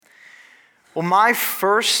Well, my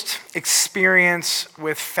first experience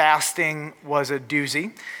with fasting was a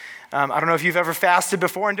doozy. I don't know if you've ever fasted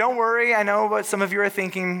before, and don't worry, I know what some of you are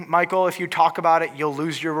thinking. Michael, if you talk about it, you'll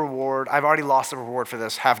lose your reward. I've already lost the reward for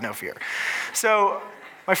this, have no fear. So,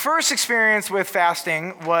 my first experience with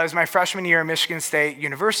fasting was my freshman year at Michigan State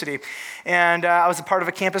University, and I was a part of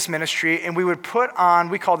a campus ministry, and we would put on,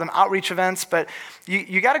 we called them outreach events, but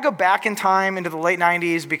you got to go back in time into the late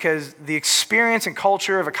 90s because the experience and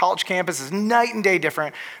culture of a college campus is night and day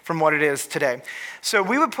different from what it is today. So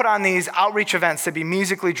we would put on these outreach events. They'd be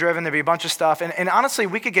musically driven. There'd be a bunch of stuff. And honestly,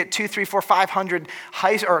 we could get 200, 300, 400,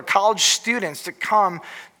 500 college students to come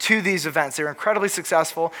to these events. They were incredibly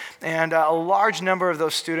successful, and a large number of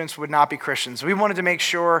those students would not be Christians. We wanted to make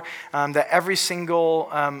sure that every single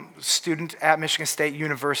student at Michigan State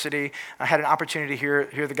University had an opportunity to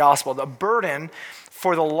hear the gospel. The burden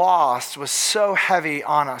for the lost was so heavy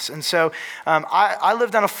on us. And so I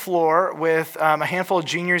lived on a floor with a handful of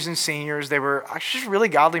juniors and seniors. They were actually just really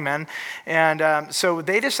godly men. And so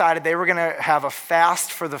they decided they were going to have a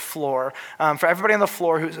fast for the floor, for everybody on the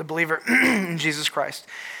floor who's a believer in Jesus Christ.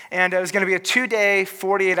 And it was going to be a 2-day,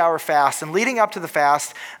 48-hour fast. And leading up to the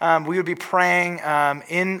fast, we would be praying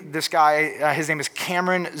in this guy, his name is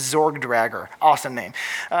Cameron Zorgdrager, awesome name.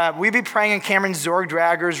 We'd be praying in Cameron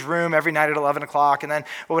Zorgdrager's room every night at 11 o'clock. And then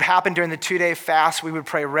what would happen during the 2-day fast, we would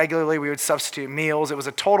pray regularly. We would substitute meals. It was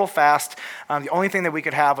a total fast. The only thing that we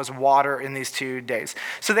could have was water in these 2 days.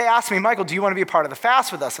 So they asked me, Michael, do you want to be a part of the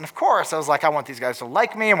fast with us? And of course, I was like, I want these guys to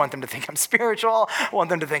like me. I want them to think I'm spiritual. I want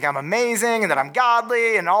them to think I'm amazing and that I'm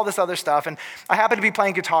godly and all this other stuff. And I happened to be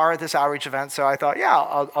playing guitar at this outreach event, so I thought, yeah,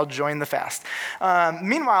 I'll join the fast.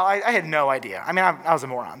 Meanwhile, I had no idea. I mean, I was a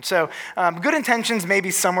moron. So good intentions maybe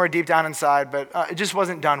somewhere deep down inside, but it just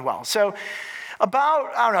wasn't done well. So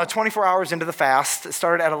about, 24 hours into the fast, it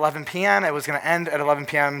started at 11 p.m. It was going to end at 11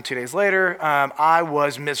 p.m. 2 days later. I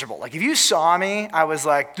was miserable. Like, if you saw me, I was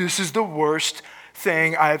like, this is the worst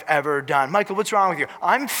thing I've ever done. Michael, what's wrong with you?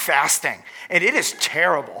 I'm fasting, and it is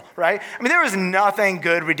terrible, right? I mean, there was nothing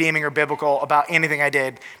good, redeeming, or biblical about anything I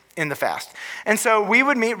did in the fast. And so we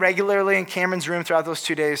would meet regularly in Cameron's room throughout those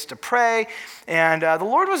 2 days to pray, and the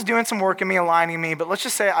Lord was doing some work in me, aligning me, but let's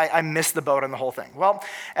just say I missed the boat on the whole thing. Well,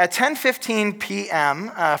 at 10:15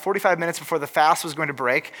 p.m., 45 minutes before the fast was going to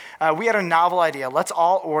break, we had a novel idea. Let's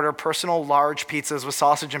all order personal large pizzas with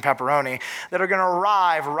sausage and pepperoni that are going to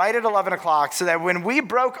arrive right at 11 o'clock so that when we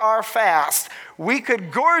broke our fast, we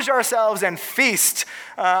could gorge ourselves and feast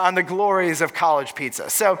on the glories of college pizza.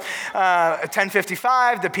 So at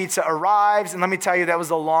 10:55, the pizza arrives, and let me tell you, that was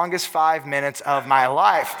the longest 5 minutes of my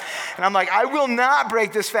life. And I'm like, I will not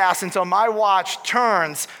break this fast until my watch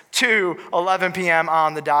turns to 11 p.m.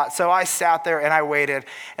 on the dot. So I sat there and I waited.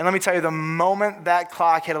 And let me tell you, the moment that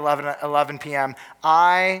clock hit 11 p.m.,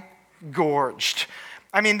 I gorged.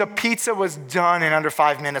 I mean, the pizza was done in under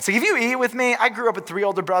 5 minutes. Like, if you eat with me, I grew up with 3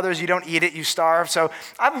 older brothers. You don't eat it, you starve. So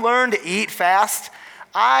I've learned to eat fast.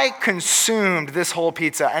 I consumed this whole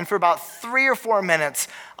pizza, and for about 3 or 4 minutes,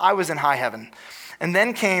 I was in high heaven. And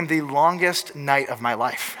then came the longest night of my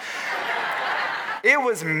life. It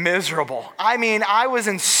was miserable. I mean, I was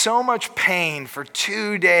in so much pain for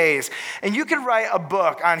 2 days. And you could write a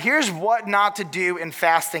book on here's what not to do in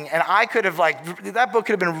fasting. And I could have, that book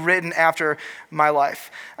could have been written after my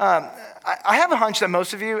life. I have a hunch that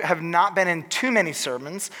most of you have not been in too many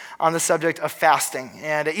sermons on the subject of fasting.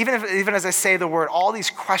 And even as I say the word, all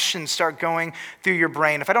these questions start going through your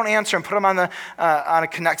brain. If I don't answer them, put them on a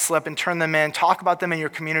connect slip and turn them in. Talk about them in your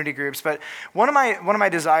community groups. But one of my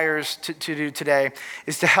desires to do today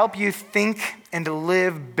is to help you think and to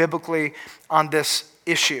live biblically on this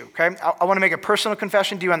issue, okay? I want to make a personal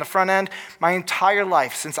confession to you on the front end. My entire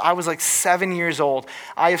life, since I was 7 years old,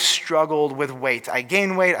 I have struggled with weight. I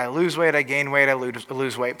gain weight, I lose weight, I gain weight, I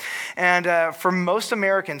lose weight. And for most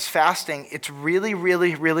Americans, fasting, it's really,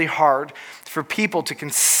 really, really hard for people to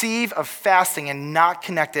conceive of fasting and not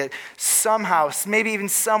connect it somehow, maybe even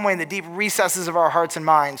some way in the deep recesses of our hearts and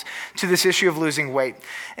minds to this issue of losing weight.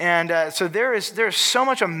 And so there's so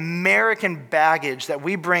much American baggage that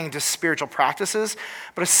we bring to spiritual practices,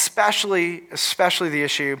 but especially the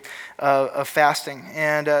issue of fasting.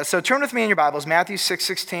 And so turn with me in your Bibles. Matthew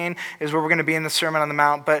 6:16 is where we're going to be in the Sermon on the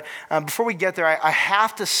Mount. But before we get there, I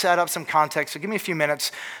have to set up some context. So give me a few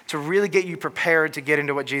minutes to really get you prepared to get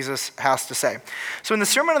into what Jesus has to say. So in the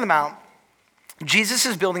Sermon on the Mount, Jesus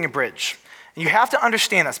is building a bridge. And you have to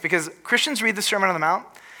understand this because Christians read the Sermon on the Mount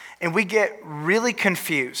and we get really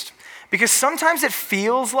confused Because sometimes it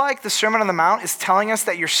feels like the Sermon on the Mount is telling us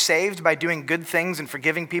that you're saved by doing good things and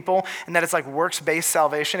forgiving people, and that it's like works-based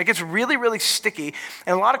salvation. It gets really, really sticky,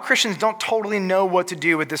 and a lot of Christians don't totally know what to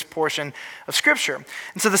do with this portion of Scripture.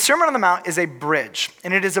 And so the Sermon on the Mount is a bridge,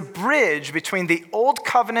 and it is a bridge between the Old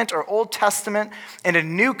Covenant or Old Testament and a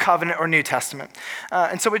New Covenant or New Testament.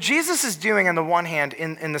 And so what Jesus is doing on the one hand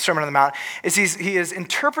in the Sermon on the Mount is he is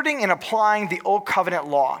interpreting and applying the Old Covenant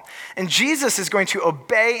law. And Jesus is going to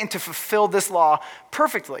obey and to fulfill this law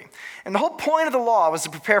perfectly. And the whole point of the law was to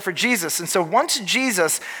prepare for Jesus. And so once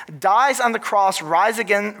Jesus dies on the cross,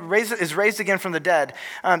 is raised again from the dead,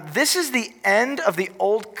 this is the end of the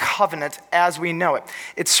Old Covenant as we know it.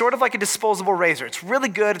 It's sort of like a disposable razor. It's really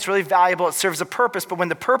good, it's really valuable, it serves a purpose, but when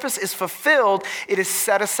the purpose is fulfilled, it is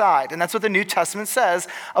set aside. And that's what the New Testament says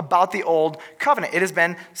about the Old Covenant. It has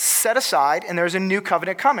been set aside, and there's a new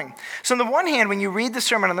covenant coming. So on the one hand, when you read the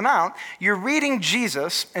Sermon on the Mount, you're reading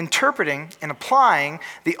Jesus interpreting and applying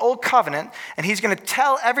the Old Covenant, and he's going to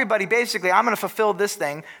tell everybody basically, I'm going to fulfill this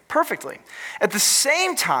thing perfectly. At the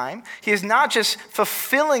same time, he is not just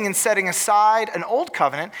fulfilling and setting aside an Old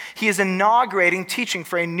Covenant, he is inaugurating teaching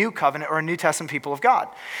for a new covenant or a New Testament people of God.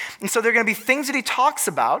 And so there are going to be things that he talks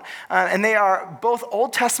about, and they are both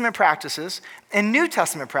Old Testament practices and New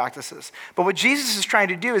Testament practices. But what Jesus is trying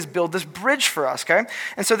to do is build this bridge for us, okay?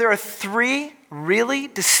 And so there are three really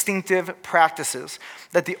distinctive practices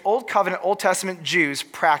that the Old Covenant, Old Testament Jews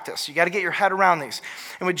practice. You got to get your head around these.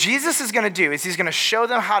 And what Jesus is going to do is he's going to show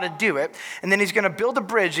them how to do it, and then he's going to build a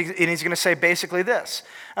bridge, and he's going to say basically this.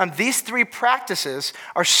 These three practices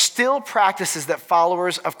are still practices that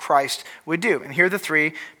followers of Christ would do. And here are the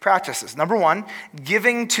three practices. Number one,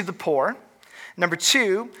 giving to the poor. Number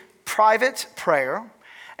two, private prayer.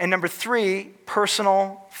 And number three,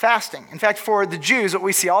 personal fasting. In fact, for the Jews, what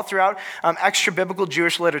we see all throughout extra biblical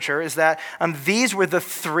Jewish literature is that these were the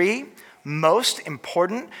three most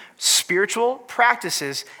important spiritual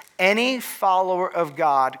practices any follower of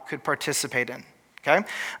God could participate in. Okay?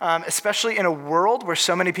 Especially in a world where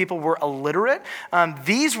so many people were illiterate,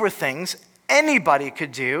 these were things anybody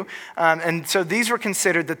could do. And so these were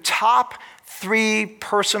considered the top three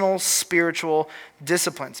personal spiritual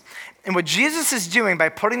disciplines. And what Jesus is doing by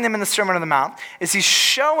putting them in the Sermon on the Mount is he's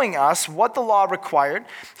showing us what the law required.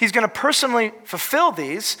 He's going to personally fulfill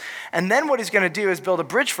these. And then what he's going to do is build a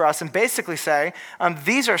bridge for us and basically say,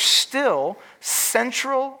 these are still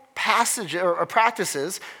central passages or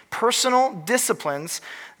practices, personal disciplines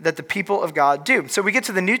that the people of God do. So we get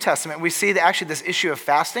to the New Testament, we see that actually this issue of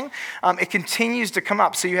fasting, it continues to come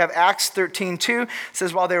up. So you have Acts 13:2,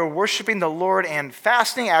 says while they were worshiping the Lord and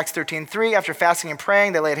fasting, Acts 13:3, after fasting and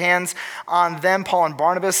praying, they laid hands on them. Paul and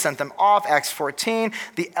Barnabas sent them off. Acts 14,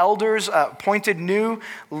 the elders appointed new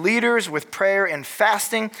leaders with prayer and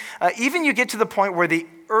fasting. Even you get to the point where the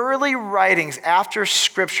early writings after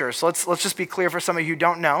Scripture. So let's just be clear for some of you who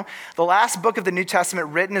don't know. The last book of the New Testament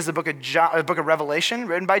written is the book of Revelation,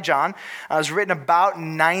 written by John. It was written about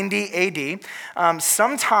 90 AD.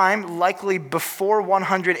 Sometime, likely before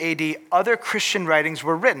 100 AD, other Christian writings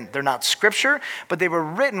were written. They're not Scripture, but they were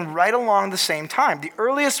written right along the same time. The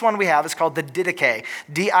earliest one we have is called the Didache,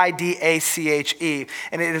 Didache,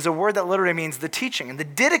 and it is a word that literally means the teaching. And the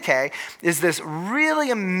Didache is this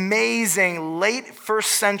really amazing late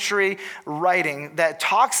first century writing that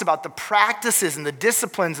talks about the practices and the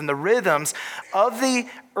disciplines and the rhythms of the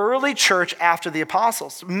early church after the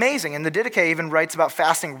apostles. Amazing. And the Didache even writes about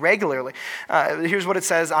fasting regularly. Here's what it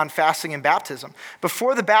says on fasting and baptism.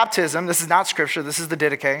 Before the baptism, this is not Scripture, this is the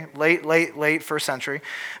Didache, late first century.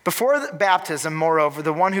 Before the baptism, moreover,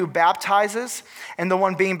 the one who baptizes and the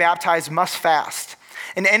one being baptized must fast,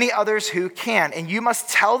 and any others who can. And you must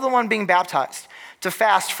tell the one being baptized to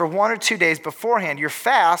fast for 1 or 2 days beforehand. Your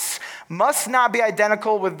fasts must not be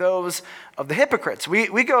identical with those of the hypocrites.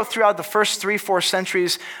 We go throughout the first 3-4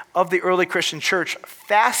 centuries of the early Christian church,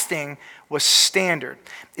 fasting was standard.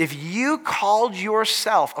 If you called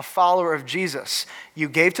yourself a follower of Jesus, you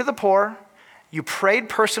gave to the poor, you prayed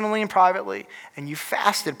personally and privately, and you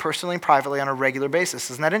fasted personally and privately on a regular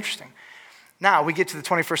basis. Isn't that interesting? Now, we get to the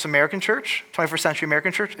 21st century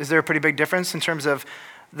American church. Is there a pretty big difference in terms of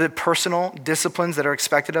the personal disciplines that are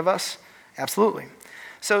expected of us? Absolutely.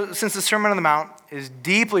 So since the Sermon on the Mount is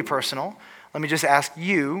deeply personal, let me just ask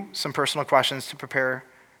you some personal questions to prepare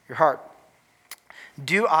your heart.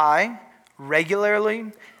 Do I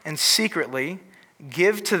regularly and secretly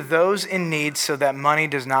give to those in need so that money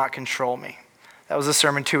does not control me? That was a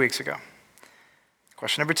sermon 2 weeks ago.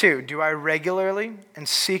 Question number 2, do I regularly and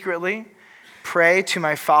secretly pray to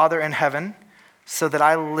my Father in heaven so that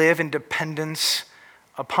I live in dependence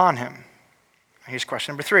upon him? Here's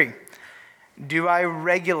question number 3. Do I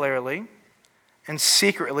regularly and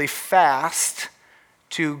secretly fast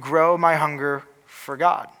to grow my hunger for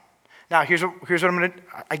God? Now, here's what I'm going to do.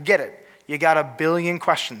 I get it. You got a billion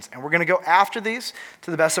questions, and we're going to go after these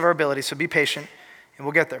to the best of our ability, so be patient, and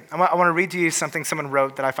we'll get there. I want to read to you something someone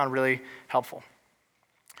wrote that I found really helpful.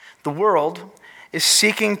 The world is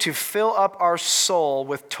seeking to fill up our soul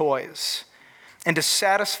with toys and to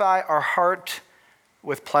satisfy our heart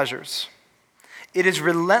with pleasures. It is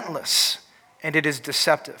relentless, and it is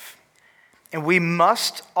deceptive. And we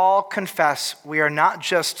must all confess we are not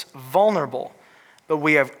just vulnerable, but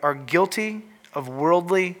we are guilty of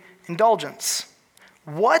worldly indulgence.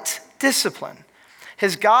 What discipline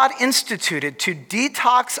has God instituted to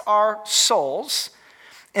detox our souls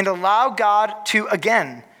and allow God to,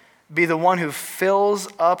 again, be the one who fills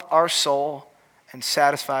up our soul and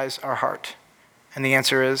satisfies our heart? And the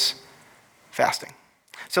answer is fasting.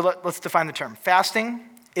 So let's define the term. Fasting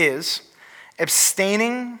is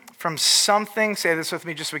abstaining from something, say this with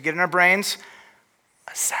me just so we get in our brains,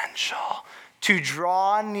 essential, to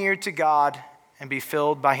draw near to God and be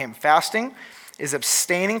filled by him. Fasting is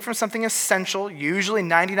abstaining from something essential, usually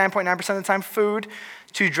 99.9% of the time food,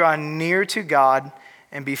 to draw near to God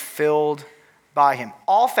and be filled by him.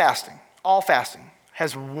 All fasting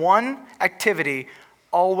has one activity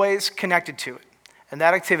always connected to it, and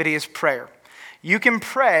that activity is prayer. You can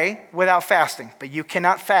pray without fasting, but you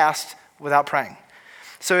cannot fast without praying.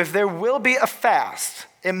 So if there will be a fast,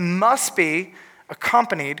 it must be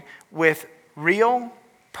accompanied with real,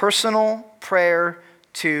 personal prayer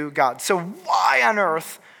to God. So why on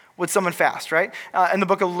earth would someone fast, right? In the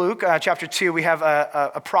book of Luke, chapter 2, we have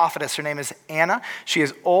a prophetess. Her name is Anna. She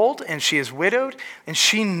is old and she is widowed, and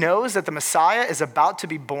she knows that the Messiah is about to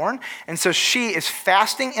be born. And so she is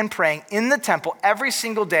fasting and praying in the temple every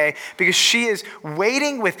single day because she is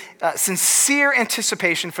waiting with sincere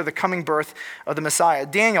anticipation for the coming birth of the Messiah.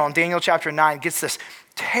 Daniel, in Daniel chapter 9, gets this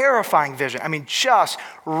terrifying vision. I mean, just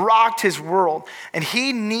rocked his world. And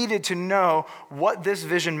he needed to know what this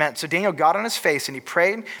vision meant. So Daniel got on his face and he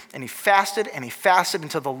prayed and he fasted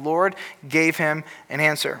until the Lord gave him an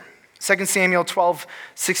answer. 2 Samuel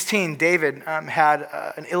 12:16, David had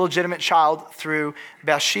an illegitimate child through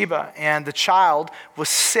Bathsheba, and the child was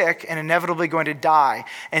sick and inevitably going to die.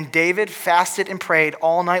 And David fasted and prayed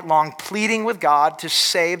all night long, pleading with God to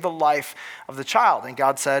save the life of the child. And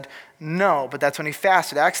God said, no, but that's when he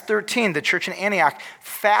fasted. Acts 13, the church in Antioch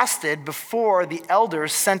fasted before the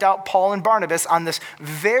elders sent out Paul and Barnabas on this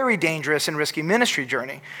very dangerous and risky ministry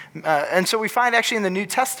journey. And so we find actually in the New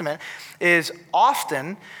Testament is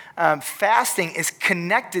often fasting is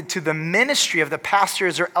connected to the ministry of the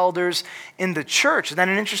pastors or elders in the church. Isn't that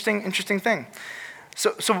an interesting thing?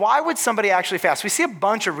 So why would somebody actually fast? We see a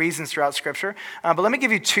bunch of reasons throughout Scripture, but let me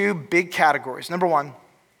give you two big categories. Number one,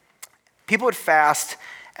 people would fast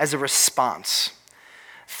as a response.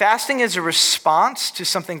 Fasting is a response to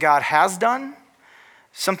something God has done,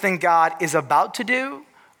 something God is about to do,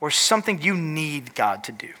 or something you need God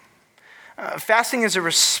to do. Fasting is a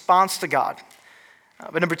response to God.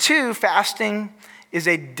 But number two, fasting is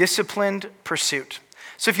a disciplined pursuit.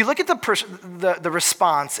 So if you look at the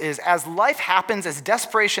response is as life happens, as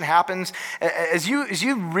desperation happens, as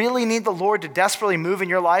you really need the Lord to desperately move in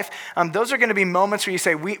your life, those are going to be moments where you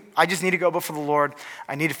say, I just need to go before the Lord,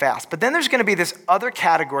 I need to fast. But then there's going to be this other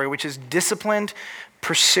category, which is disciplined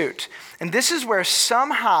pursuit. And this is where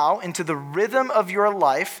somehow into the rhythm of your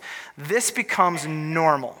life, this becomes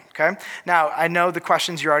normal, okay? Now, I know the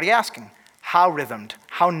questions you're already asking. How rhythmed,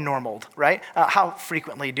 how normaled, right? How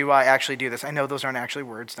frequently do I actually do this? I know those aren't actually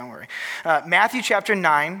words, don't worry. Matthew chapter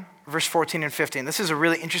 9, verse 14 and 15. This is a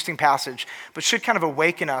really interesting passage, but should kind of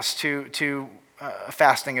awaken us to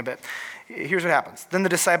fasting a bit. Here's what happens. Then the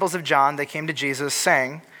disciples of John, they came to Jesus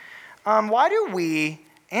saying, why do we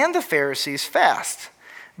and the Pharisees fast,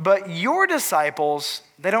 but your disciples,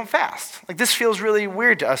 they don't fast? Like, this feels really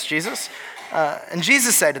weird to us, Jesus. And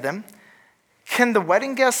Jesus said to them, can the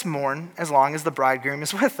wedding guests mourn as long as the bridegroom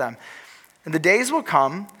is with them? And the days will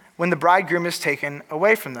come when the bridegroom is taken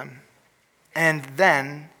away from them, and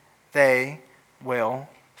then they will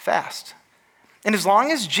fast. And as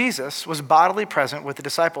long as Jesus was bodily present with the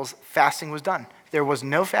disciples, fasting was done. There was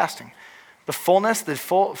no fasting. The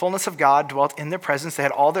fullness of God dwelt in their presence. They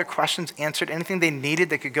had all their questions answered. Anything they needed,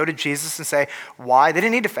 they could go to Jesus and say why. They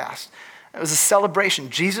didn't need to fast. It was a celebration.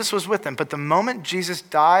 Jesus was with them. But the moment Jesus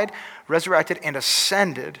died, resurrected, and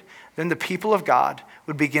ascended, then the people of God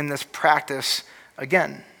would begin this practice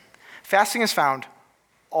again. Fasting is found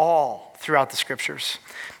all throughout the Scriptures.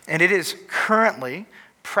 And it is currently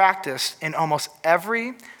practiced in almost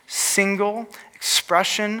every single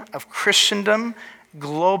expression of Christendom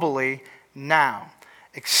globally now,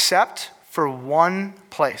 except for one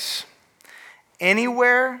place.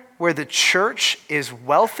 Anywhere where the church is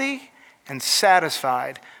wealthy and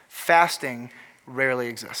satisfied, fasting rarely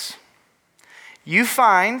exists. You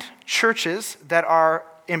find churches that are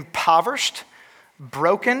impoverished,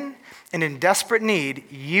 broken, and in desperate need.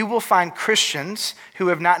 You will find Christians who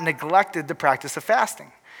have not neglected the practice of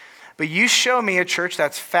fasting. But you show me a church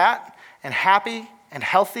that's fat and happy and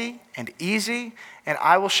healthy and easy, and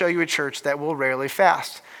I will show you a church that will rarely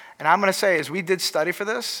fast. And I'm going to say, as we did study for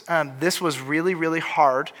this, this was really, really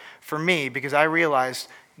hard for me because I realized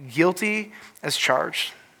guilty as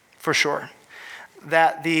charged, for sure.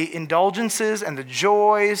 That the indulgences and the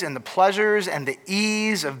joys and the pleasures and the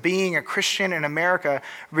ease of being a Christian in America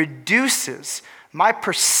reduces my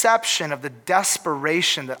perception of the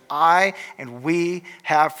desperation that I and we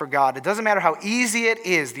have for God. It doesn't matter how easy it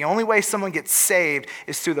is. The only way someone gets saved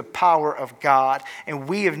is through the power of God. And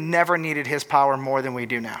we have never needed his power more than we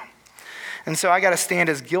do now. And so I got to stand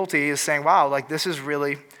as guilty as saying, wow, like this is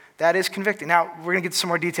really, that is convicting. Now, we're going to get some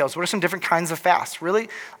more details. What are some different kinds of fasts? Really,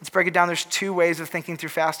 let's break it down. There's two ways of thinking through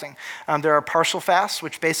fasting. There are partial fasts,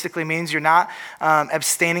 which basically means you're not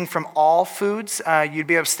abstaining from all foods. You'd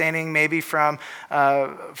be abstaining maybe from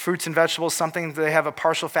fruits and vegetables, something they have a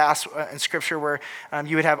partial fast in Scripture where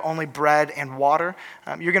you would have only bread and water.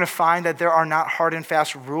 You're going to find that there are not hard and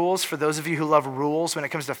fast rules for those of you who love rules when it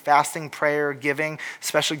comes to fasting, prayer, giving,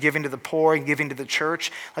 especially giving to the poor and giving to the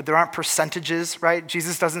church. Like there aren't percentages, right?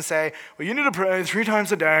 Jesus doesn't say, well, you need to pray 3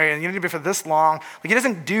 times a day and you need to be for this long. Like he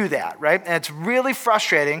doesn't do that, right? And it's really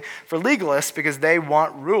frustrating for legalists because they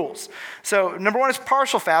want rules. So number 1 is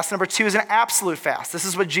partial fast. Number 2 is an absolute fast. This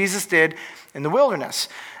is what Jesus did in the wilderness.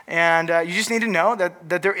 And you just need to know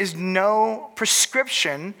that there is no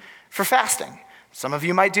prescription for fasting. Some of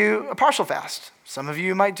you might do a partial fast. Some of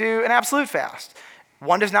you might do an absolute fast.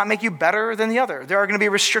 One does not make you better than the other. There are going to be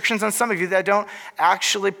restrictions on some of you that don't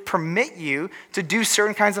actually permit you to do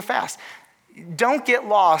certain kinds of fast. Don't get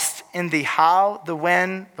lost in the how, the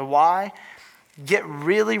when, the why. Get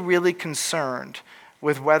really, really concerned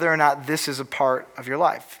with whether or not this is a part of your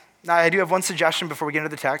life. Now, I do have one suggestion before we get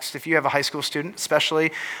into the text. If you have a high school student,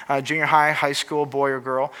 especially junior high, high school, boy or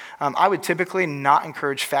girl, I would typically not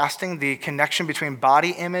encourage fasting. The connection between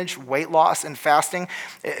body image, weight loss, and fasting,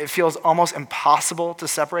 it feels almost impossible to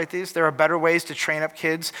separate these. There are better ways to train up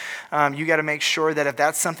kids. You got to make sure that if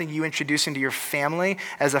that's something you introduce into your family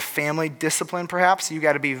as a family discipline, perhaps, you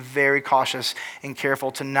got to be very cautious and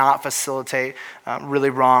careful to not facilitate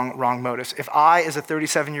really wrong motives. If I, as a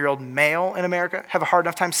 37-year-old male in America, have a hard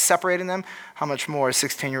enough time separating them, how much more a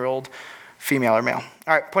 16-year-old female or male?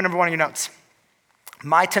 All right, point number 1 in your notes.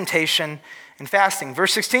 My temptation in fasting.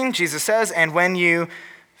 Verse 16, Jesus says, and when you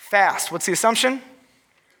fast, what's the assumption?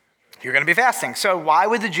 You're going to be fasting. So why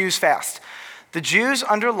would the Jews fast? The Jews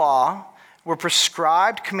under law were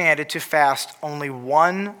prescribed, commanded to fast only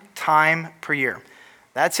 1 time per year.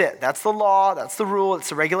 That's it. That's the law. That's the rule. It's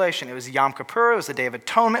the regulation. It was Yom Kippur. It was the Day of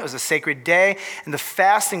Atonement. It was a sacred day. And the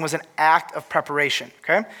fasting was an act of preparation,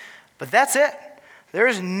 okay? But that's it. There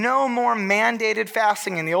is no more mandated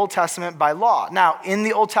fasting in the Old Testament by law. Now, in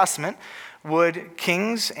the Old Testament, would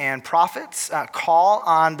kings and prophets call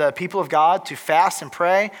on the people of God to fast and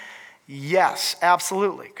pray? Yes,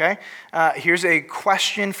 absolutely, okay? Here's a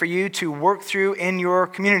question for you to work through in your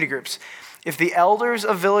community groups. If the elders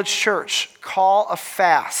of Village Church call a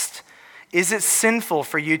fast, is it sinful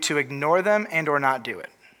for you to ignore them and or not do it?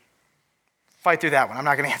 Fight through that one. I'm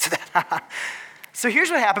not going to answer that. So here's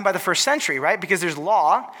what happened by the first century, right? Because there's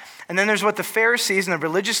law, and then there's what the Pharisees and the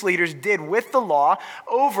religious leaders did with the law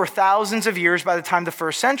over thousands of years by the time the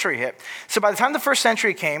first century hit. So by the time the first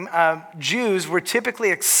century came, Jews were typically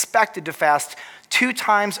expected to fast 2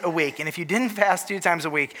 times a week. And if you didn't fast 2 times a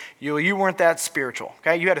week, you weren't that spiritual,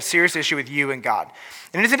 okay? You had a serious issue with you and God.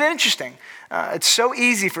 And isn't it interesting? It's so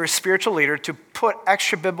easy for a spiritual leader to put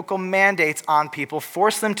extra biblical mandates on people,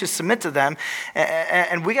 force them to submit to them,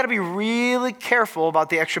 and we got to be really careful about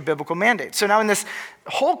the extra biblical mandates. So now in this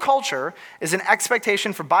whole culture is an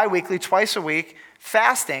expectation for bi-weekly, twice a week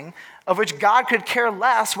fasting, of which God could care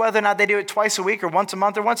less whether or not they do it twice a week or once a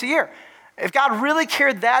month or once a year. If God really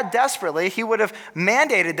cared that desperately, he would have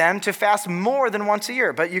mandated them to fast more than once a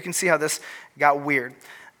year. But you can see how this got weird.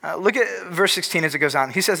 Look at verse 16 as it goes on.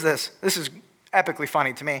 He says this. This is epically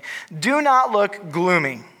funny to me. Do not look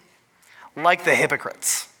gloomy like the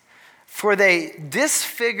hypocrites, for they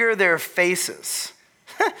disfigure their faces,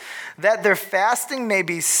 that their fasting may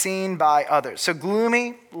be seen by others. So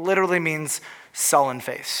gloomy literally means sullen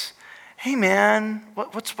face. Hey man,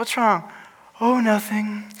 what's wrong? Oh,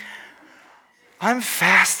 nothing. I'm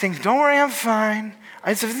fasting. Don't worry, I'm fine.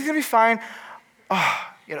 I said, everything's going to be fine. Oh,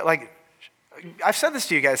 like, I've said this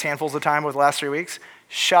to you guys handfuls of time over the last 3 weeks.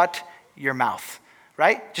 Shut your mouth,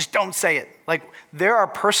 right? Just don't say it. Like, there are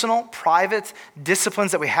personal, private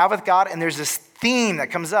disciplines that we have with God, and there's this theme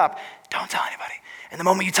that comes up. Don't tell anybody. And the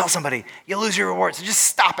moment you tell somebody, you lose your reward. So just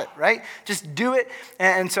stop it, right? Just do it.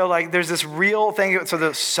 And so like there's this real thing, so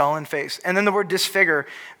the sullen face. And then the word disfigure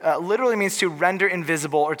literally means to render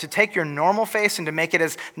invisible or to take your normal face and to make it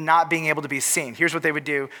as not being able to be seen. Here's what they would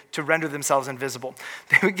do to render themselves invisible.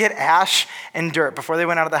 They would get ash and dirt before they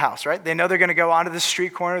went out of the house, right? They know they're going to go onto the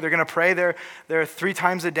street corner. They're going to pray there 3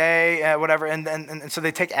 times a day, whatever. And so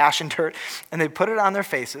they take ash and dirt and they put it on their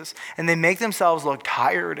faces and they make themselves look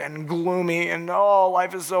tired and gloomy and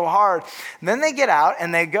life is so hard. And then they get out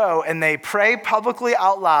and they go and they pray publicly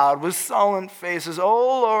out loud with sullen faces.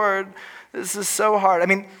 Oh, Lord, this is so hard. I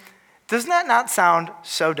mean, doesn't that not sound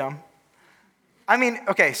so dumb? I mean,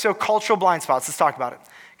 okay, so cultural blind spots. Let's talk about it,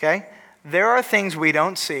 okay? There are things we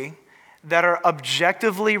don't see that are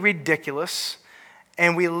objectively ridiculous,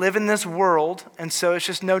 and we live in this world, and so it's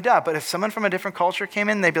just no doubt. But if someone from a different culture came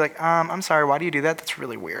in, they'd be like, I'm sorry, why do you do that? That's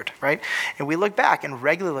really weird, right? And we look back, and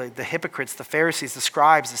regularly, the hypocrites, the Pharisees, the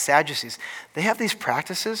scribes, the Sadducees, they have these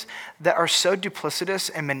practices that are so duplicitous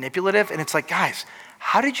and manipulative, and it's like, guys,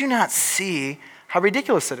 how did you not see how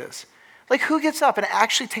ridiculous it is? Like, who gets up and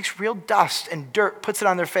actually takes real dust and dirt, puts it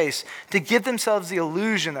on their face to give themselves the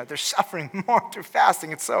illusion that they're suffering more through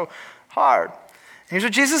fasting? It's so hard. And here's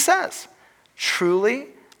what Jesus says. Truly,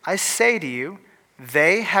 I say to you,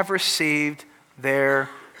 they have received their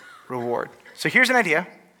reward. So here's an idea.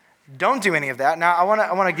 Don't do any of that. Now, I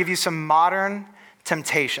want to give you some modern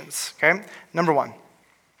temptations, okay? Number 1,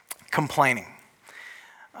 complaining.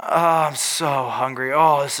 Oh, I'm so hungry.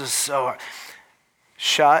 Oh, this is so hard.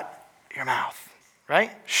 Shut your mouth,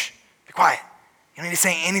 right? Shh, be quiet. You don't need to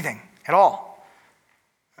say anything at all.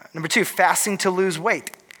 Number 2, fasting to lose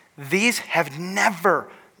weight. These have never,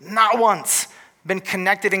 not once, been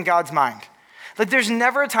connected in God's mind. Like there's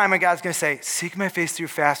never a time when God's going to say, seek my face through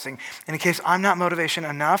fasting. And in case I'm not motivation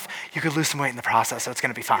enough, you could lose some weight in the process, so it's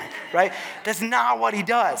going to be fine, right? That's not what he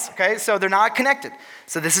does, okay? So they're not connected.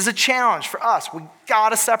 So this is a challenge for us. We got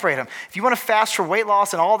to separate them. If you want to fast for weight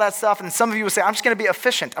loss and all that stuff, and some of you will say, I'm just going to be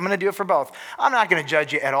efficient. I'm going to do it for both. I'm not going to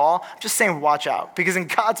judge you at all. I'm just saying watch out, because in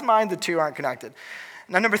God's mind, the two aren't connected.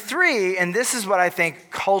 Now, number 3, and this is what I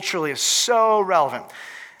think culturally is so relevant,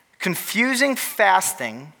 confusing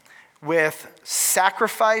fasting with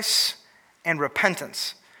sacrifice and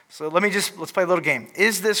repentance. So let's play a little game.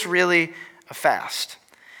 Is this really a fast?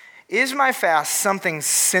 Is my fast something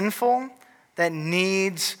sinful that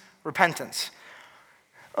needs repentance?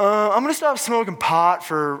 I'm going to stop smoking pot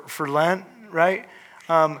for Lent, right?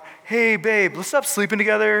 Hey, babe, let's stop sleeping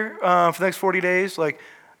together for the next 40 days.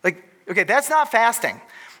 Okay, that's not fasting.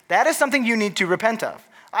 That is something you need to repent of.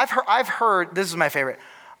 I've heard, this is my favorite,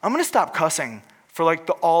 I'm going to stop cussing for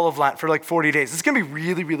all of Lent, for 40 days. It's going to be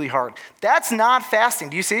really, really hard. That's not fasting.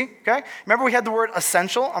 Do you see? Okay? Remember we had the word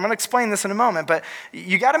essential? I'm going to explain this in a moment, but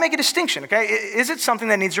you got to make a distinction, okay? Is it something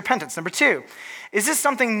that needs repentance? Number 2, is this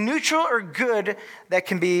something neutral or good that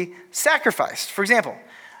can be sacrificed? For example,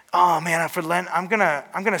 oh man, for Lent, I'm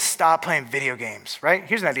gonna stop playing video games, right?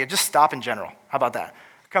 Here's an idea, just stop in general. How about that?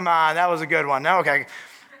 Come on, that was a good one. No, okay.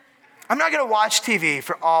 I'm not gonna watch TV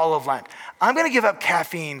for all of Lent. I'm gonna give up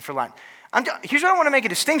caffeine for Lent. Here's what I want to make a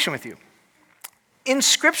distinction with you. In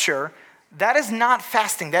Scripture, that is not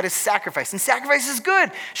fasting, that is sacrifice. And sacrifice is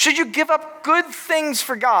good. Should you give up good things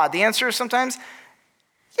for God? The answer is sometimes,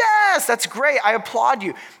 yes, that's great. I applaud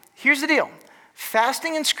you. Here's the deal.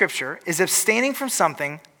 Fasting in Scripture is abstaining from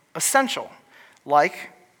something essential,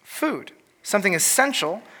 like food. Something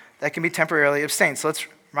essential that can be temporarily abstained. So let's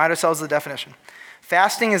remind ourselves of the definition.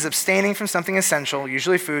 Fasting is abstaining from something essential,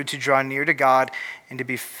 usually food, to draw near to God and to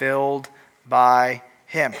be filled by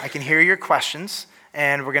him. I can hear your questions,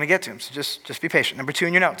 and we're going to get to them, so just be patient. Number 2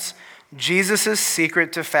 in your notes, Jesus'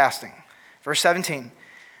 secret to fasting. Verse 17,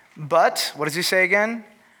 but, what does he say again?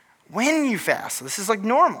 When you fast, so this is like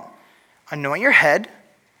normal, anoint your head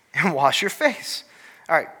and wash your face.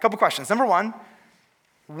 All right, a couple questions. Number 1,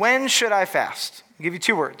 when should I fast? I'll give you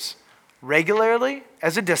 2 words. Regularly,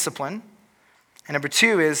 as a discipline. And number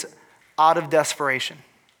 2 is out of desperation.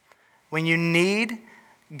 When you need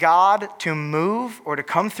God to move or to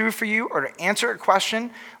come through for you or to answer a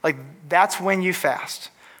question, that's when you fast.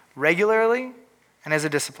 Regularly and as a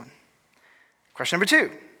discipline. Question number 2.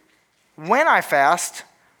 When I fast,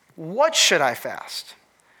 what should I fast?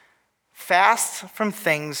 Fast from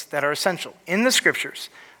things that are essential. In the Scriptures,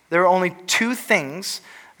 there are only 2 things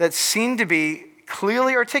that seem to be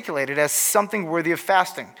clearly articulated as something worthy of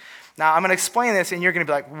fasting. Now, I'm going to explain this, and you're going to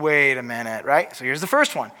be like, wait a minute, right? So here's the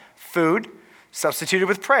first one. Food substituted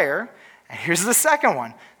with prayer. And here's the second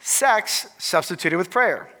one. Sex substituted with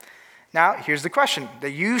prayer. Now, here's the question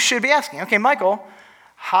that you should be asking. Okay, Michael,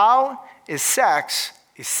 how is sex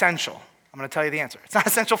essential? I'm going to tell you the answer. It's not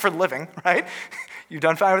essential for living, right? You've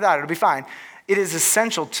done fine with that. It'll be fine. It is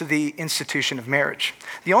essential to the institution of marriage.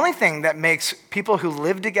 The only thing that makes people who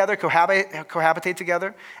live together, cohabitate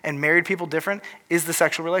together, and married people different is the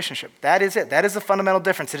sexual relationship. That is it. That is the fundamental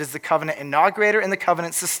difference. It is the covenant inaugurator and the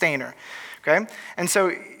covenant sustainer. Okay? And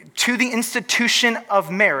so to the institution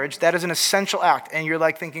of marriage, that is an essential act. And you're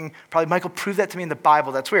like thinking, probably, Michael, prove that to me in the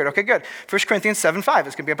Bible. That's weird. Okay, good. 1 Corinthians 7:5.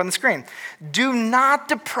 It's going to be up on the screen. Do not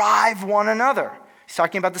deprive one another. He's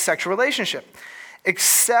talking about the sexual relationship.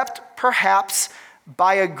 Except perhaps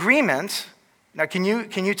by agreement. Now, can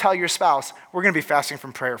you tell your spouse, we're going to be fasting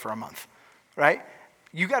from prayer for a month, right?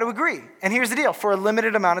 You got to agree. And here's the deal, for a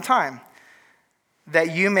limited amount of time,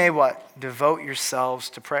 that you may what? Devote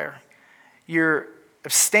yourselves to prayer. You're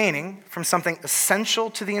abstaining from something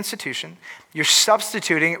essential to the institution. You're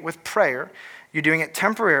substituting it with prayer. You're doing it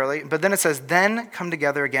temporarily, but then it says, then come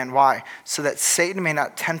together again. Why? So that Satan may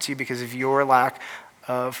not tempt you because of your lack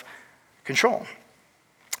of control.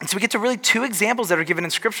 And so we get to really two examples that are given in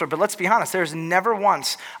Scripture, but let's be honest, there's never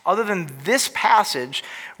once, other than this passage,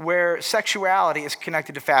 where sexuality is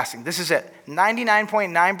connected to fasting. This is it.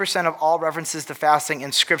 99.9% of all references to fasting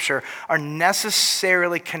in Scripture are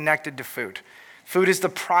necessarily connected to food. Food is the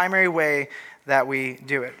primary way that we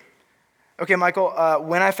do it. Okay, Michael,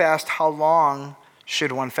 when I fast, how long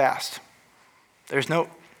should one fast?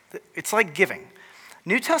 It's like giving.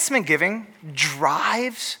 New Testament giving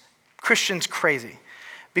drives Christians crazy.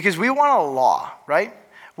 Because we want a law, right?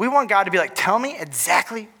 We want God to be like, tell me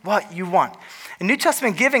exactly what you want. And New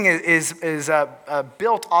Testament giving is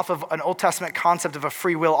built off of an Old Testament concept of a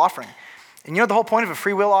free will offering. And you know the whole point of a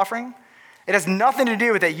free will offering? It has nothing to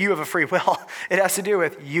do with that you have a free will. It has to do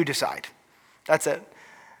with you decide. That's it.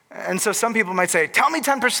 And so some people might say, tell me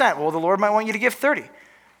 10%. Well, the Lord might want you to give 30. Well,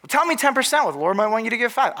 tell me 10%. Well, the Lord might want you to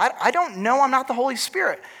give 5. I don't know. I'm not the Holy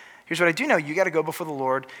Spirit. Here's what I do know. You got to go before the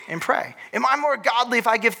Lord and pray. Am I more godly if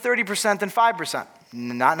I give 30% than 5%?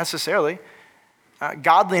 Not necessarily.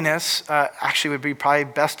 Godliness actually would be probably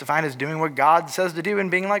best defined as doing what God says to do and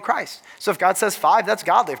being like Christ. So if God says 5, that's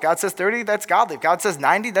godly. If God says 30, that's godly. If God says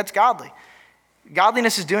 90, that's godly.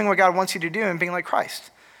 Godliness is doing what God wants you to do and being like Christ.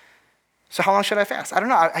 So how long should I fast? I don't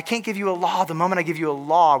know. I can't give you a law. The moment I give you a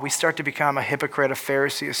law, we start to become a hypocrite, a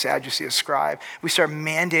Pharisee, a Sadducee, a scribe. We start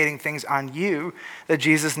mandating things on you that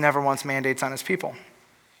Jesus never once mandates on his people.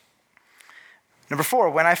 Number 4,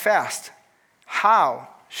 when I fast, how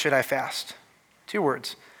should I fast? 2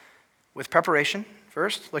 words. With preparation,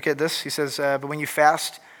 first. Look at this. He says, but when you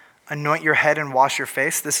fast, anoint your head and wash your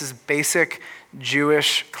face. This is basic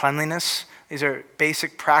Jewish cleanliness. These are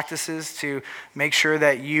basic practices to make sure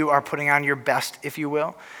that you are putting on your best, if you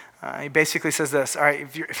will. He basically says this, all right,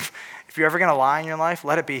 if you're ever going to lie in your life,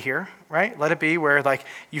 let it be here, right? Let it be where like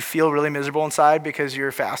you feel really miserable inside because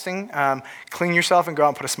you're fasting. Clean yourself and go out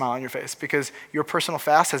and put a smile on your face because your personal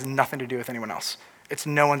fast has nothing to do with anyone else. It's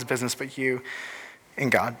no one's business but you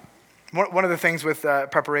and God. One of the things with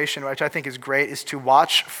preparation, which I think is great, is to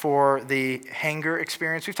watch for the hanger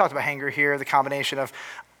experience. We've talked about hanger here, the combination of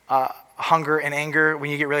hunger and anger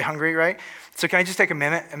when you get really hungry, right? So can I just take a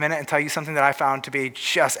minute and tell you something that I found to be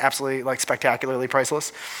just absolutely like spectacularly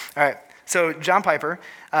priceless? All right. So John Piper,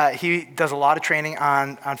 he does a lot of training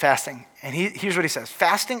on fasting. And here's what he says.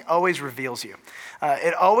 Fasting always reveals you.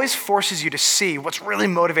 It always forces you to see what's really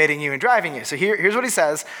motivating you and driving you. So here's what he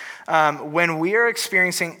says. When we are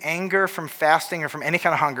experiencing anger from fasting or from any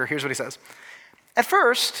kind of hunger, here's what he says. At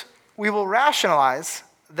first, we will rationalize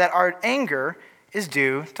that our anger is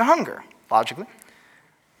due to hunger, logically.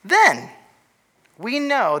 Then, we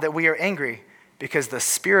know that we are angry because the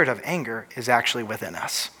spirit of anger is actually within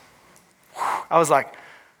us. I was like,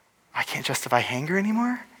 I can't justify anger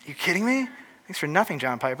anymore? Are you kidding me? Thanks for nothing,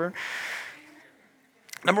 John Piper.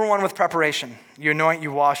 Number 1 with preparation. You anoint,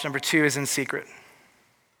 you wash. Number 2 is in secret.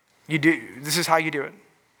 This is how you do it.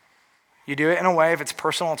 You do it in a way, if it's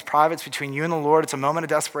personal, it's private, it's between you and the Lord, it's a moment of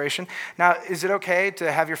desperation. Now, is it okay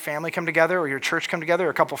to have your family come together or your church come together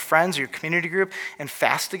or a couple friends or your community group and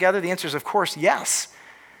fast together? The answer is, of course, yes.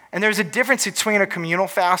 And there's a difference between a communal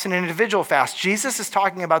fast and an individual fast. Jesus is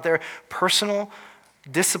talking about their personal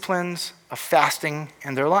disciplines of fasting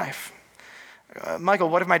in their life. Michael,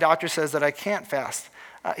 what if my doctor says that I can't fast?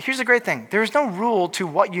 Here's the great thing. There's no rule to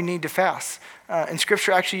what you need to fast. In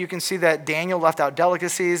Scripture, actually, you can see that Daniel left out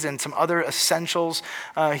delicacies and some other essentials.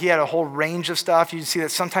 He had a whole range of stuff. You can see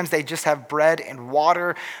that sometimes they just have bread and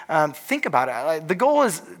water. Think about it. The goal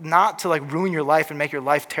is not to ruin your life and make your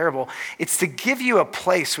life terrible. It's to give you a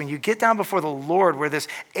place when you get down before the Lord where this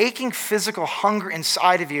aching physical hunger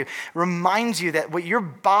inside of you reminds you that what your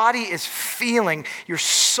body is feeling, your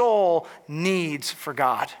soul needs for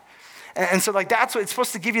God. And so that's what it's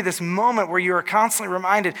supposed to give you, this moment where you are constantly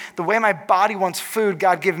reminded, the way my body wants food,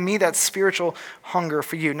 God, give me that spiritual hunger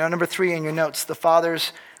for you. Now, number 3 in your notes, the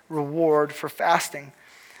Father's reward for fasting.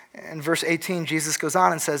 In verse 18, Jesus goes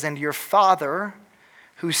on and says, and your Father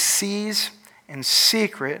who sees in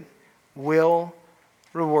secret will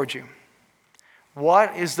reward you.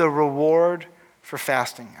 What is the reward for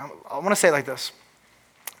fasting? I want to say it like this.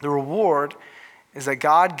 The reward is that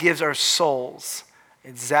God gives our souls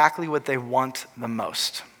exactly what they want the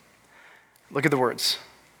most. Look at the words.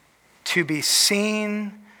 To be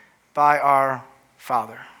seen by our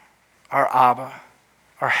Father, our Abba,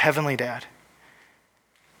 our Heavenly Dad.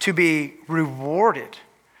 To be rewarded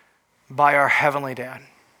by our Heavenly Dad.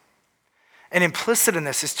 And implicit in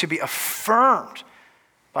this is to be affirmed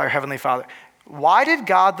by our Heavenly Father. Why did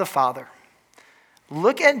God the Father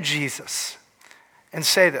look at Jesus and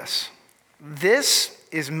say this? This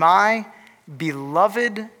is my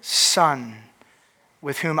beloved Son,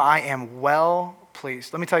 with whom I am well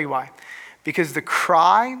pleased. Let me tell you why. Because the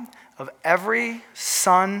cry of every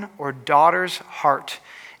son or daughter's heart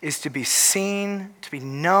is to be seen, to be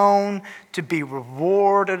known, to be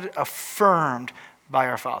rewarded, affirmed by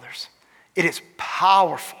our fathers. It is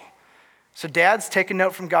powerful. So dads, take a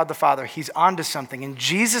note from God the Father. He's onto something. And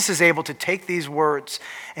Jesus is able to take these words,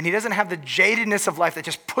 and he doesn't have the jadedness of life that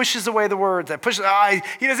just pushes away the words, that pushes,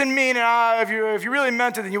 he doesn't mean it. If you really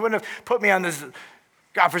meant it, then you wouldn't have put me on this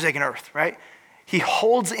godforsaken earth, right? He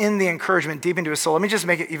holds in the encouragement deep into his soul. Let me just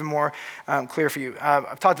make it even more clear for you.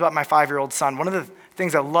 I've talked about my 5-year-old son. One of the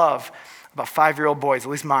things I love about 5-year-old boys, at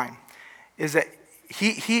least mine, is that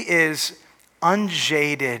he is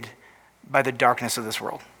unjaded by the darkness of this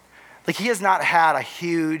world. He has not had a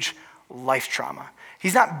huge life trauma.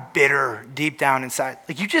 He's not bitter deep down inside.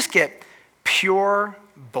 You just get pure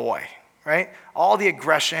boy, right? All the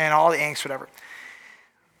aggression, all the angst, whatever.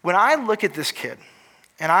 When I look at this kid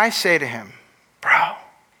and I say to him, bro,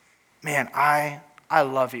 man, I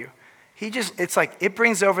love you. It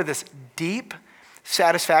brings over this deep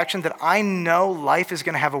satisfaction that I know life is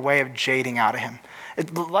going to have a way of jading out of him.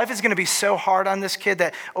 Life is going to be so hard on this kid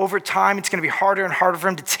that over time it's going to be harder and harder for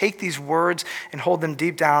him to take these words and hold them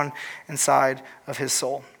deep down inside of his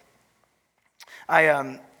soul. We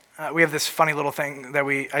have this funny little thing that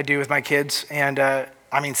I do with my kids, and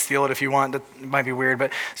steal it if you want. That might be weird,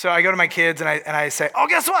 but so I go to my kids and I say, oh,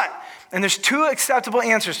 guess what? And there's 2 acceptable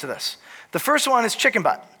answers to this. The first one is chicken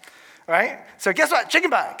butt. Right? So guess what? Chicken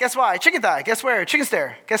butt. Guess why? Chicken thigh. Guess where? Chicken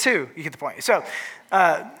stare. Guess who? You get the point. So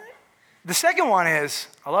the second one is,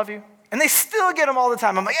 I love you. And they still get them all the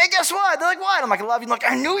time. I'm like, hey, guess what? They're like, what? I'm like, I love you. I'm like,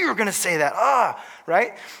 I knew you were going to say that.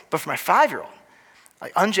 Right? But for my 5-year-old,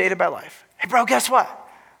 unjaded by life, hey, bro, guess what?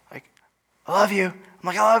 I love you. I'm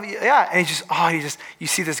like, I love you. Yeah. And you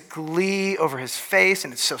see this glee over his face,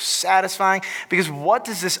 and it's so satisfying. Because what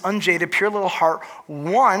does this unjaded, pure little heart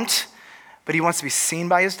want? But he wants to be seen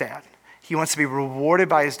by his dad. He wants to be rewarded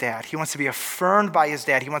by his dad. He wants to be affirmed by his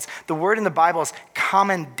dad. The word in the Bible is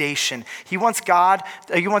commendation. He wants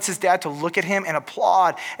his dad to look at him and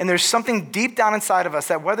applaud. And there's something deep down inside of us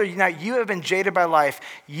that whether or not you have been jaded by life,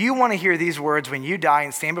 you want to hear these words when you die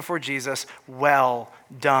and stand before Jesus, well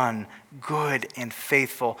done, good and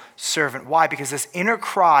faithful servant. Why? Because this inner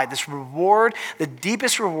cry, this reward, the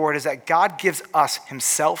deepest reward is that God gives us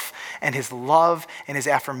himself and his love and his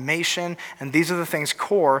affirmation. And these are the things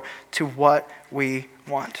core to what we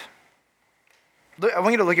want. I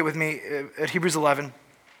want you to look with me at Hebrews 11,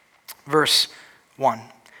 verse 1.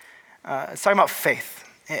 It's talking about faith.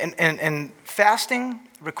 And fasting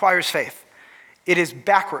requires faith. It is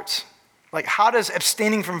backwards. How does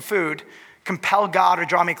abstaining from food compel God or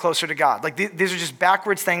draw me closer to God? These are just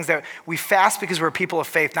backwards things that we fast because we're people of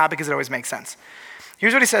faith, not because it always makes sense.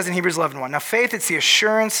 Here's what he says in Hebrews 11:1. Now faith, it's the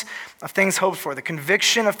assurance of things hoped for, the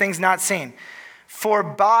conviction of things not seen. For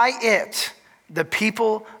by it, the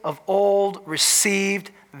people of old received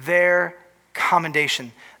their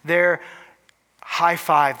commendation, their high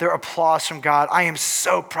five, their applause from God. I am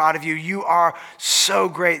so proud of you. You are so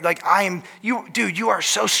great. You are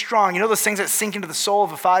so strong. You know those things that sink into the soul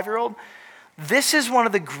of a 5-year-old? This is one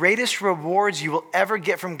of the greatest rewards you will ever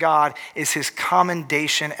get from God, is his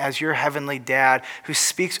commendation as your heavenly dad who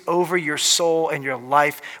speaks over your soul and your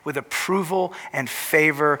life with approval and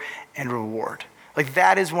favor and reward. Like,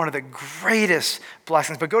 that is one of the greatest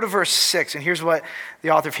blessings. But go to verse 6, and here's what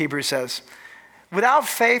the author of Hebrews says. Without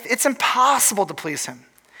faith, it's impossible to please him.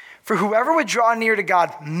 For whoever would draw near to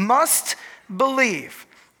God must believe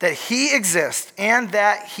that he exists and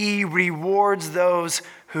that he rewards those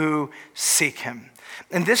who seek him.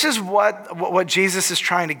 And this is what Jesus is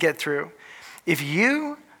trying to get through. If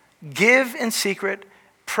you give in secret,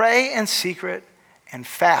 pray in secret, and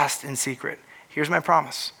fast in secret, here's my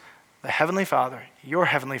promise. The Heavenly Father, your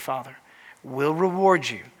Heavenly Father, will reward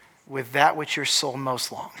you with that which your soul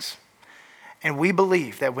most longs. And we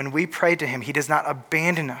believe that when we pray to him, he does not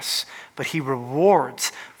abandon us, but he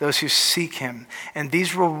rewards those who seek him. And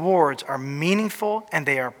these rewards are meaningful, and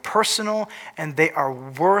they are personal, and they are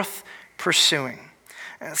worth pursuing.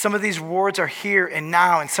 And some of these rewards are here and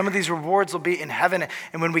now, and some of these rewards will be in heaven.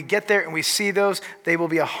 And when we get there and we see those, they will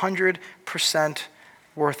be 100%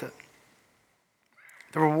 worth it.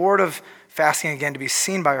 The reward of fasting, again, to be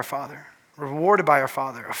seen by our Father, rewarded by our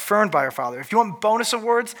Father, affirmed by our Father. If you want bonus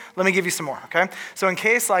awards, let me give you some more, okay? So in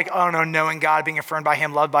case knowing God, being affirmed by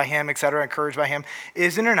him, loved by him, etc., encouraged by him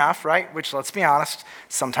isn't enough, right? Which, let's be honest,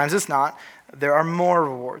 sometimes it's not. There are more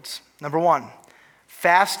rewards. Number one,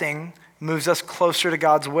 fasting moves us closer to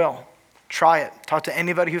God's will. Try it. Talk to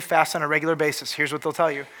anybody who fasts on a regular basis. Here's what they'll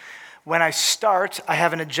tell you. When I start, I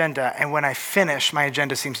have an agenda, and when I finish, my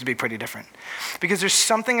agenda seems to be pretty different. Because there's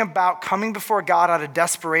something about coming before God out of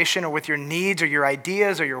desperation or with your needs or your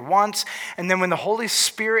ideas or your wants, and then when the Holy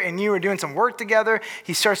Spirit and you are doing some work together,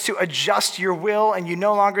 he starts to adjust your will, and you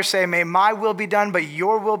no longer say, may my will be done, but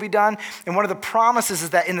your will be done. And one of the promises is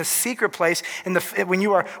that in the secret place, when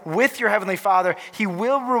you are with your Heavenly Father, he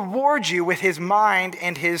will reward you with his mind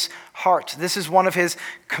and his heart. This is one of his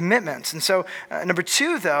commitments. And so number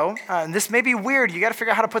two, though, and this may be weird, you got to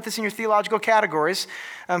figure out how to put this in your theological categories.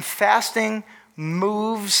 Fasting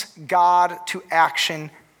moves God to action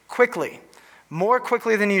quickly, more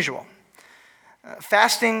quickly than usual.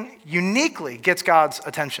 Fasting uniquely gets God's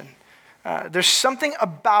attention. There's something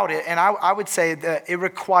about it, and I would say that it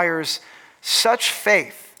requires such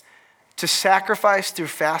faith to sacrifice through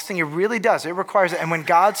fasting. It really does. It requires it. And when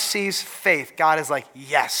God sees faith, God is like,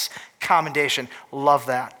 yes, commendation, love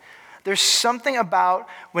that. There's something about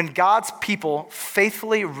when God's people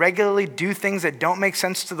faithfully, regularly do things that don't make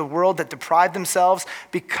sense to the world, that deprive themselves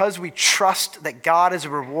because we trust that God is a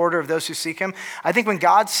rewarder of those who seek him. I think when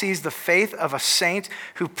God sees the faith of a saint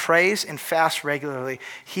who prays and fasts regularly,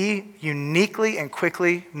 he uniquely and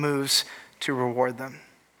quickly moves to reward them.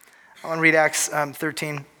 I want to read Acts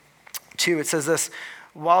 13:2. It says this,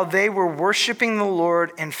 while they were worshiping the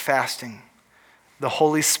Lord and fasting, the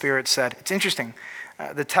Holy Spirit said, it's interesting.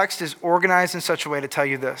 The text is organized in such a way to tell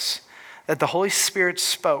you this, that the Holy Spirit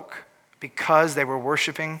spoke because they were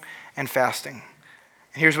worshiping and fasting.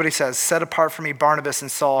 And here's what he says, set apart for me Barnabas and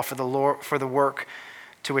Saul for the work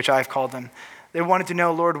to which I have called them. They wanted to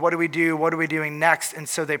know, Lord, what do we do? What are we doing next? And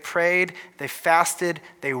so they prayed, they fasted,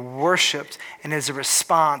 they worshiped, and as a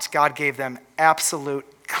response, God gave them absolute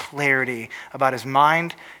clarity about his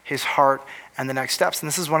mind, his heart, and the next steps. And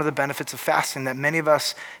this is one of the benefits of fasting that many of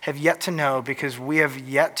us have yet to know because we have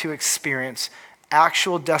yet to experience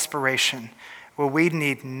actual desperation where we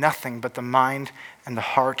need nothing but the mind and the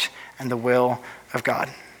heart and the will of God.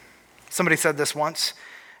 Somebody said this once,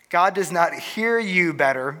 God does not hear you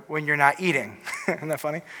better when you're not eating. Isn't that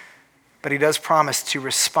funny? But he does promise to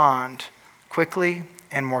respond quickly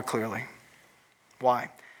and more clearly. Why?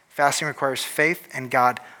 Fasting requires faith, and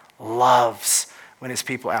God loves when his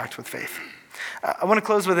people act with faith. I want to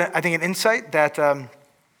close with, I think, an insight that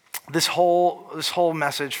this whole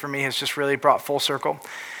message for me has just really brought full circle.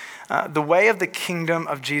 The way of the kingdom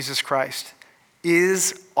of Jesus Christ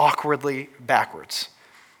is awkwardly backwards.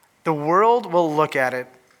 The world will look at it,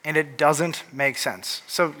 and it doesn't make sense.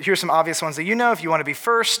 So here's some obvious ones that you know. If you want to be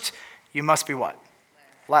first, you must be what?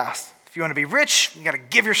 Last. If you want to be rich, you got to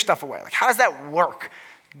give your stuff away. Like, how does that work?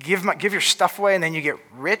 Give your stuff away and then you get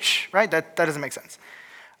rich, right? That doesn't make sense.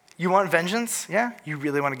 You want vengeance? Yeah? You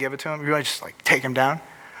really want to give it to them? You want to just take them down?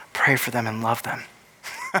 Pray for them and love them,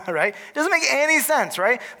 right? It doesn't make any sense,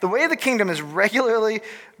 right? The way of the kingdom is regularly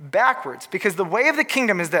backwards because the way of the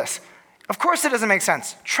kingdom is this. Of course it doesn't make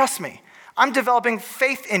sense. Trust me. I'm developing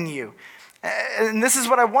faith in you. And this is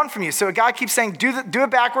what I want from you. So God keeps saying, do it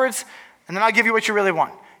backwards, and then I'll give you what you really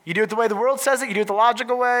want. You do it the way the world says it. You do it the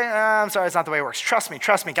logical way. I'm sorry, it's not the way it works. Trust me.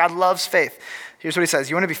 God loves faith. Here's what he says.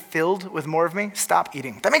 You want to be filled with more of me? Stop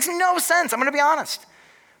eating. That makes no sense. I'm going to be honest.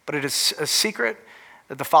 But but it is a secret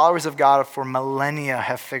that the followers of God for millennia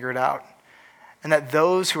have figured out, and that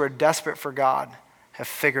those who are desperate for God have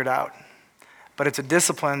figured out. But it's a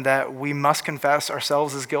discipline that we must confess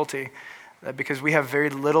ourselves as guilty, that because we have very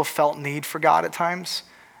little felt need for God at times,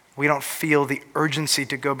 we don't feel the urgency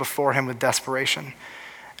to go before him with desperation.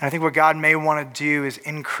 And I think what God may want to do is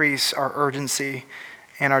increase our urgency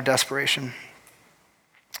and our desperation.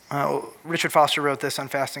 Richard Foster wrote this on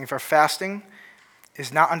fasting: if our fasting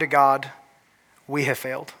is not unto God, we have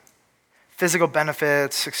failed. Physical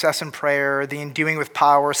benefits, success in prayer, the enduing with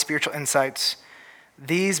power, spiritual insights,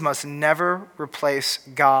 these must never replace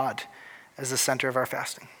God as the center of our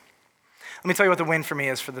fasting. Let me tell you what the win for me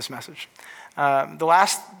is for this message. The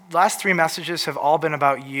last three messages have all been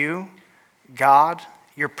about you, God,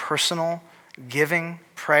 your personal giving,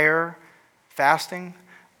 prayer, fasting.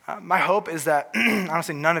 My hope is that,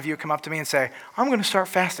 honestly, none of you come up to me and say, I'm going to start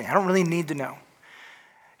fasting. I don't really need to know.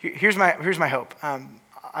 Here's my hope.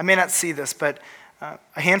 I may not see this, but a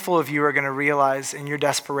handful of you are going to realize in your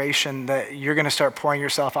desperation that you're going to start pouring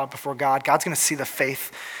yourself out before God. God's going to see the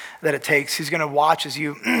faith that it takes. He's going to watch as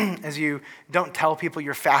you don't tell people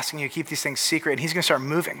you're fasting, you keep these things secret, and he's going to start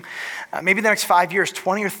moving. Maybe the next 5 years,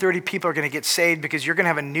 20 or 30 people are going to get saved because you're going to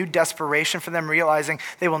have a new desperation for them, realizing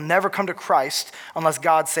they will never come to Christ unless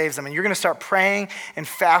God saves them. And you're going to start praying and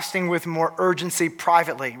fasting with more urgency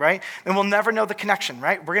privately, right? And we'll never know the connection,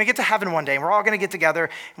 right? We're going to get to heaven one day, and we're all going to get together,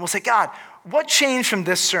 and we'll say, God, what changed from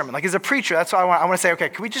this sermon? Like, as a preacher, that's why I want to say, okay,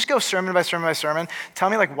 can we just go sermon by sermon by sermon? Tell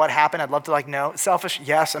me, like, what happened. I'd love to, know. Selfish,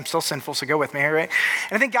 yes, I'm still sinful, so go with me, right?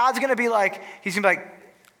 And I think God's going to be like, he's going to be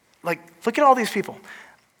like, look at all these people.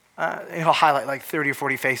 And he'll highlight, 30 or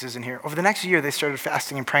 40 faces in here. Over the next year, they started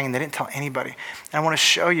fasting and praying, and they didn't tell anybody. And I want to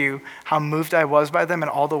show you how moved I was by them and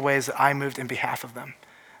all the ways that I moved in behalf of them.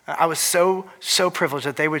 I was so privileged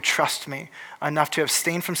that they would trust me enough to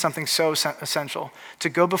abstain from something so essential, to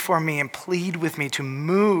go before me and plead with me to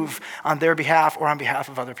move on their behalf or on behalf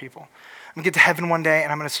of other people. I'm going to get to heaven one day,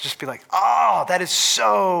 and I'm going to just be like, oh, that is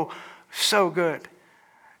so good.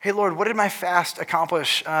 Hey, Lord, what did my fast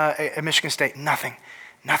accomplish at Michigan State? Nothing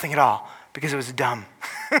at all, because it was dumb.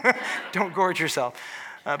 Don't gorge yourself.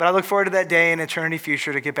 But I look forward to that day in eternity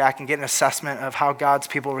future to get back and get an assessment of how God's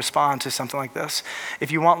people respond to something like this.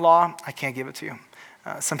 If you want law, I can't give it to you.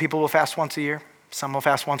 Some people will fast once a year. Some will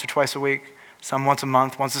fast once or twice a week. Some once a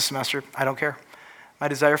month, once a semester. I don't care. My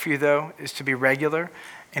desire for you, though, is to be regular.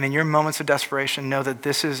 And in your moments of desperation, know that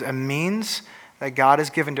this is a means that God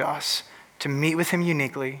has given to us to meet with him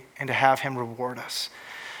uniquely and to have him reward us.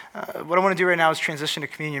 What I want to do right now is transition to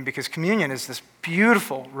communion, because communion is this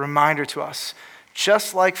beautiful reminder to us,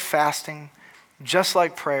 just like fasting, just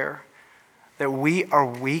like prayer, that we are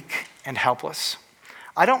weak and helpless.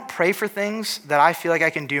 I don't pray for things that I feel like I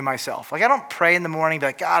can do myself. I don't pray in the morning, be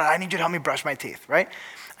like, God, I need you to help me brush my teeth, right?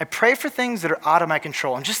 I pray for things that are out of my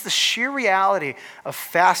control. And just the sheer reality of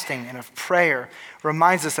fasting and of prayer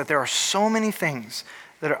reminds us that there are so many things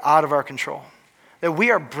that are out of our control, that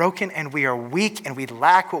we are broken and we are weak and we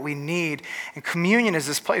lack what we need. And communion is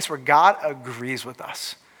this place where God agrees with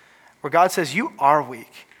us, where God says, you are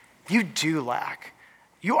weak, you do lack,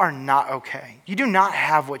 you are not okay, you do not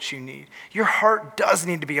have what you need. Your heart does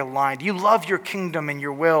need to be aligned. You love your kingdom and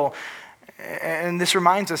your will. And this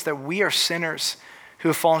reminds us that we are sinners who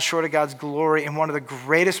have fallen short of God's glory, and one of the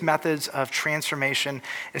greatest methods of transformation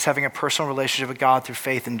is having a personal relationship with God through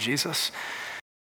faith in Jesus.